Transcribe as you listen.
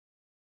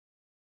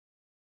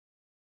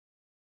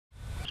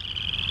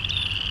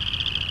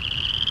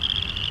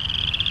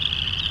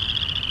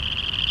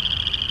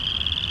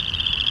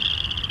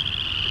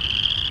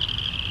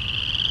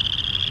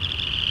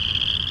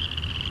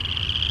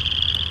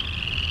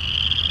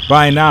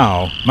By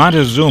now,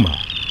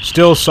 Montezuma,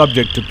 still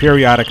subject to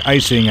periodic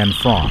icing and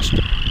frost,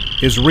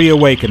 is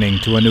reawakening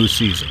to a new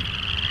season.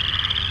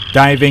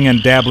 Diving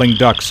and dabbling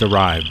ducks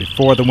arrive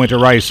before the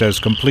winter ice has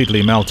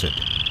completely melted.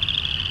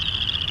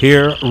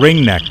 Here,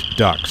 ring-necked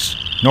ducks,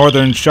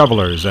 northern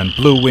shovelers, and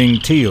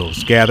blue-winged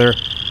teals gather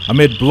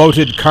amid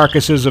bloated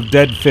carcasses of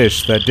dead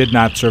fish that did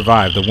not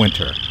survive the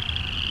winter.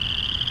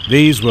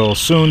 These will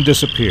soon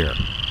disappear,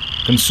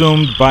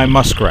 consumed by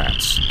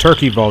muskrats,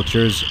 turkey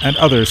vultures, and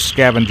other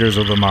scavengers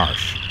of the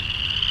marsh.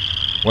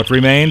 What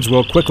remains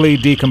will quickly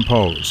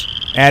decompose,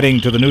 adding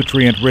to the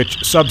nutrient-rich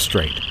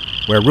substrate,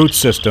 where root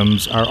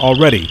systems are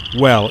already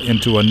well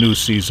into a new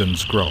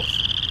season's growth.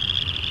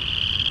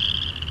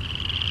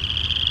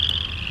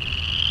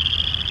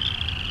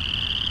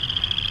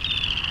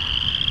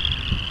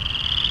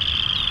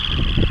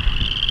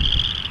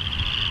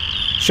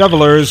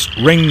 Shovelers,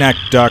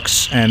 ring-necked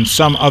ducks, and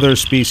some other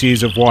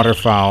species of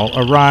waterfowl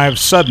arrive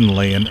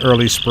suddenly in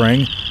early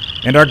spring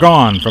and are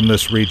gone from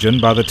this region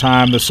by the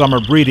time the summer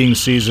breeding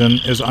season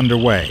is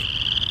underway,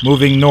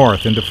 moving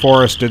north into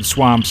forested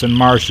swamps and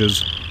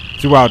marshes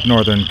throughout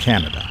northern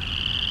Canada.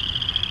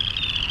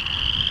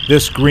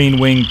 This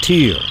green-winged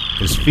teal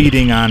is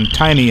feeding on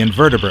tiny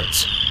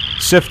invertebrates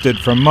sifted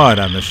from mud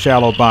on the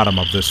shallow bottom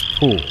of this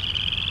pool.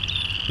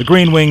 The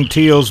green-winged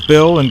teal's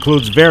bill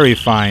includes very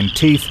fine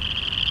teeth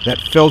that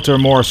filter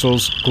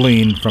morsels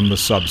gleaned from the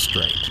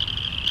substrate.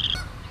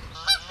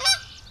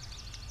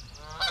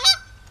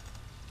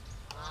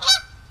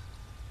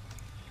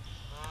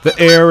 The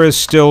air is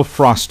still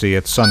frosty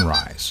at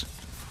sunrise,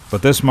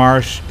 but this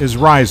marsh is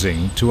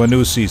rising to a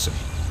new season.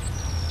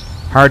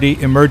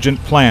 Hardy emergent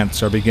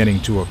plants are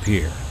beginning to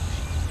appear.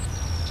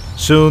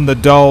 Soon the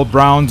dull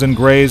browns and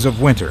grays of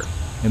winter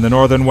in the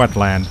northern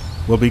wetland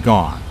will be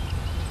gone,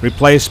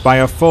 replaced by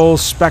a full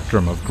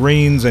spectrum of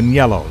greens and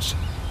yellows,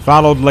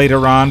 followed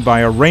later on by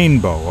a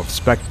rainbow of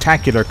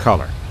spectacular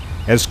color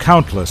as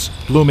countless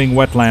blooming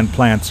wetland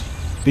plants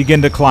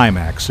begin to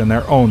climax in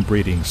their own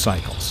breeding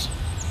cycles.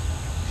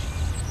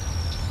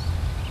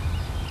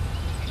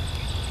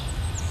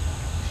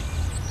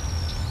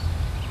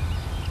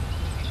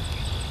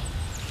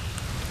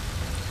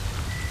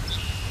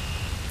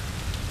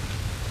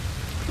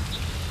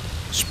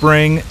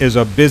 Spring is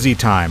a busy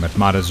time at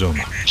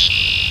Montezuma.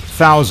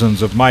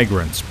 Thousands of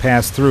migrants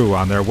pass through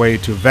on their way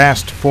to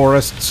vast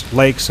forests,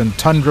 lakes, and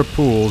tundra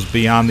pools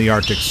beyond the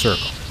Arctic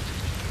Circle.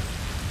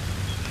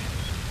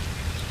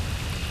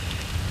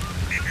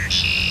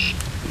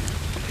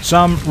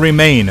 Some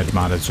remain at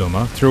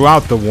Montezuma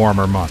throughout the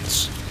warmer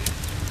months.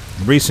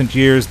 In recent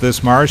years,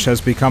 this marsh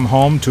has become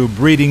home to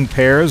breeding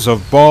pairs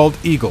of bald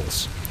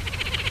eagles.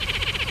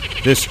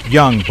 This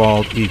young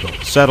bald eagle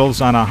settles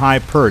on a high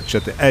perch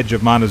at the edge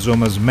of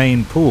Montezuma's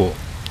main pool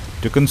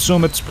to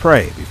consume its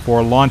prey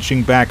before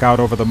launching back out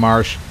over the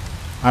marsh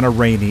on a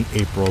rainy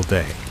April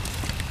day.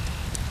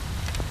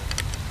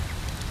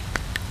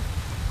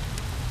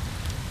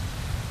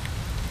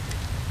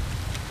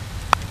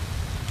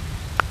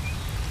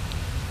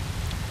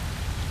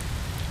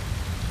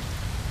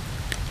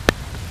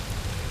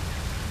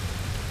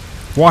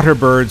 Water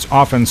birds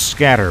often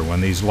scatter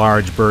when these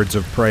large birds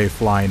of prey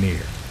fly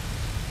near.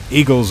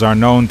 Eagles are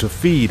known to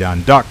feed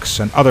on ducks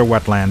and other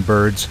wetland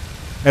birds,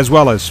 as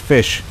well as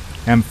fish,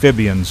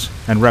 amphibians,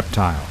 and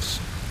reptiles.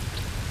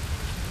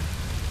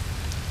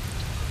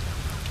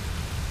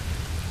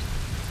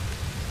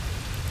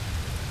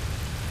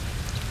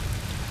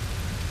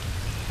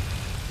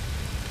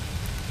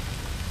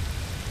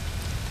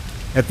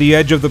 At the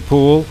edge of the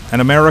pool,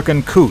 an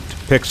American coot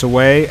picks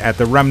away at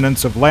the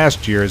remnants of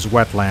last year's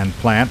wetland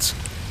plants,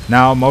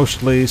 now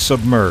mostly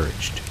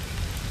submerged.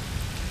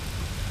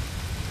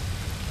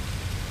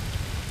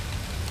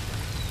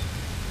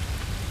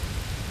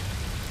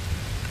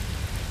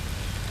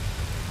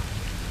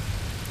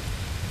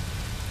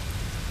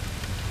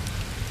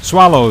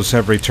 Swallows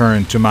have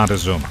returned to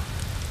Montezuma.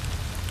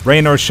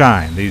 Rain or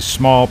shine, these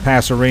small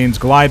passerines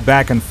glide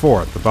back and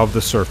forth above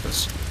the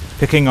surface,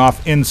 picking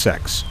off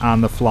insects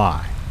on the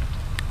fly.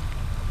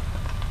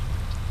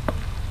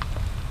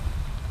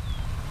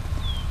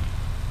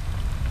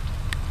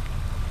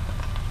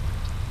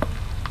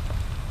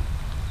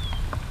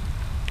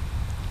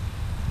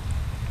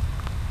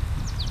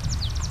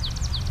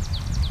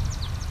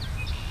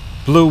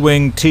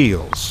 Blue-winged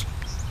teals.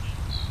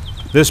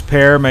 This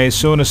pair may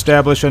soon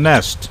establish a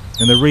nest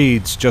in the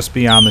reeds just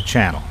beyond the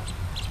channel.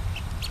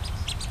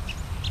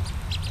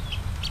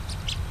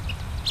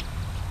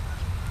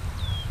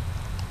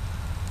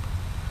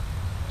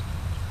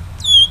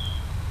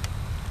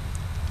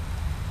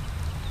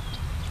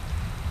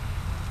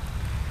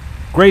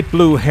 Great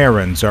blue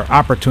herons are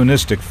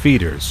opportunistic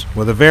feeders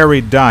with a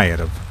varied diet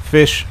of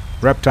fish,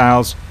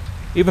 reptiles,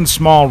 even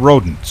small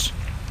rodents.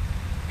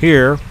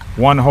 Here,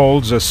 one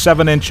holds a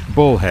 7-inch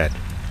bullhead.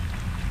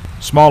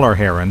 Smaller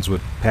herons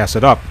would pass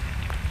it up,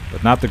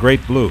 but not the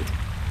great blue.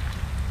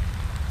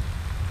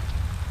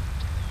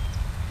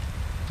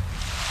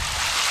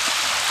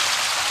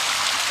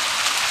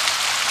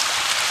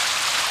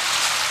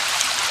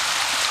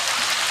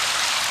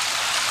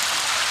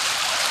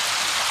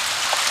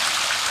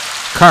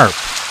 carp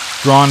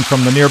drawn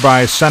from the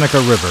nearby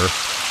Seneca River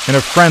in a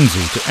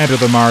frenzy to enter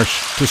the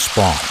marsh to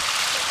spawn.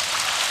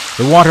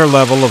 The water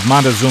level of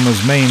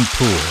Montezuma's main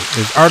pool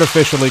is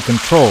artificially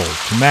controlled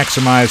to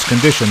maximize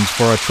conditions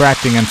for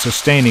attracting and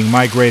sustaining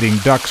migrating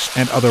ducks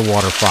and other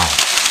waterfowl.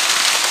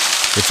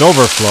 Its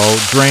overflow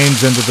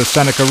drains into the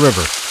Seneca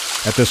River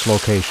at this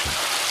location.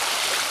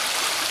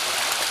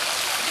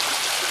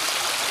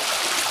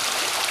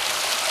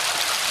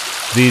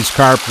 These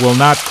carp will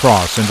not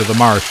cross into the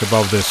marsh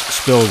above this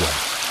spillway,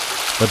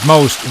 but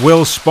most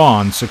will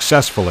spawn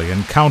successfully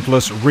in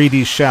countless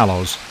reedy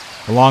shallows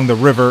along the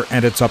river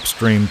and its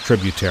upstream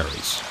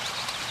tributaries.